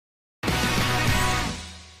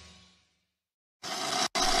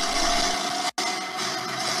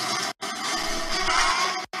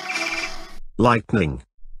Lightning.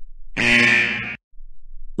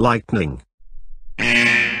 Lightning.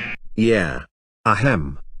 Yeah.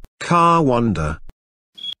 Ahem. Car Wonder.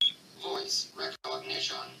 Voice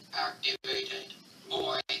recognition activated.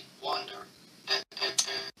 Boy Wonder.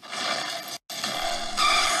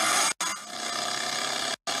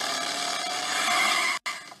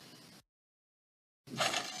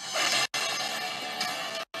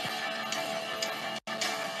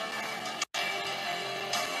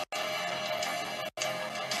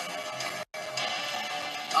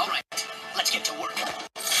 All right, let's get to work.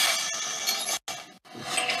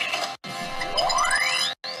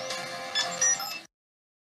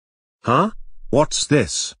 Huh? What's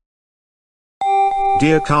this?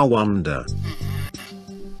 Dear Car Wonder.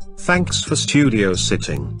 Thanks for studio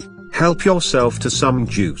sitting. Help yourself to some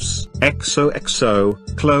juice.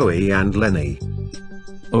 XOXO, Chloe and Lenny.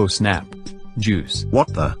 Oh snap. Juice.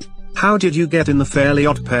 What the? How did you get in the Fairly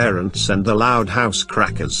Odd Parents and the Loud House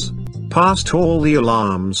Crackers? Past all the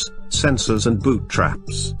alarms, sensors and boot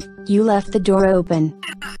traps. You left the door open.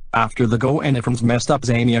 After the Go Anifriends messed up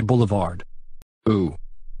Zania Boulevard. Ooh.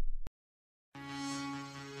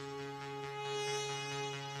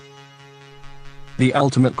 The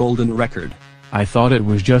ultimate golden record. I thought it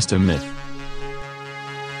was just a myth.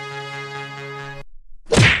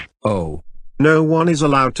 Oh. No one is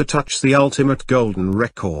allowed to touch the ultimate golden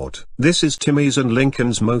record. This is Timmy's and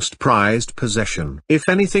Lincoln's most prized possession. If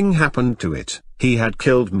anything happened to it, he had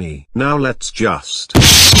killed me. Now let's just...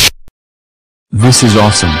 This is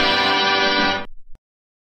awesome.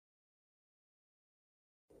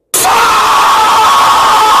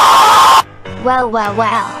 Well.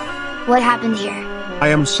 What happened here? I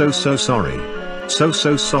am so sorry. So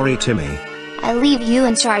sorry, Timmy. I leave you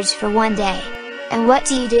in charge for one day. And what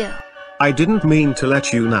do you do? I didn't mean to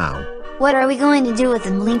let you now. What are we going to do with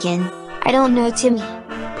him, Lincoln? I don't know Timmy.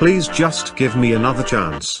 Please just give me another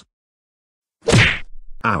chance.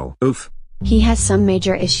 Ow. Oof. He has some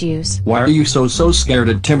major issues. Why are you so scared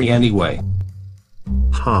of Timmy anyway?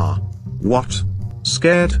 Ha. What?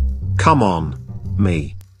 Scared? Come on.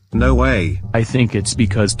 Me. No way. I think it's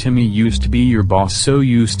because Timmy used to be your boss, so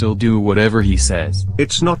you still do whatever he says.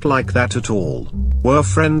 It's not like that at all. We're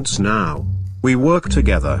friends now. We work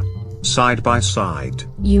together. Side by side.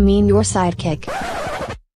 You mean your sidekick?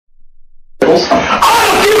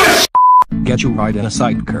 Get you right in a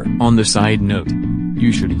sidecar. On the side note,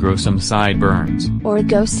 you should grow some sideburns. Or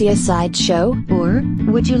go see a sideshow? Or,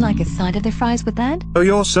 would you like a side of the fries with that? Oh,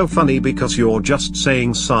 you're so funny because you're just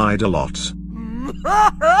saying side a lot.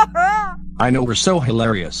 I know we're so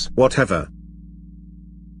hilarious. Whatever.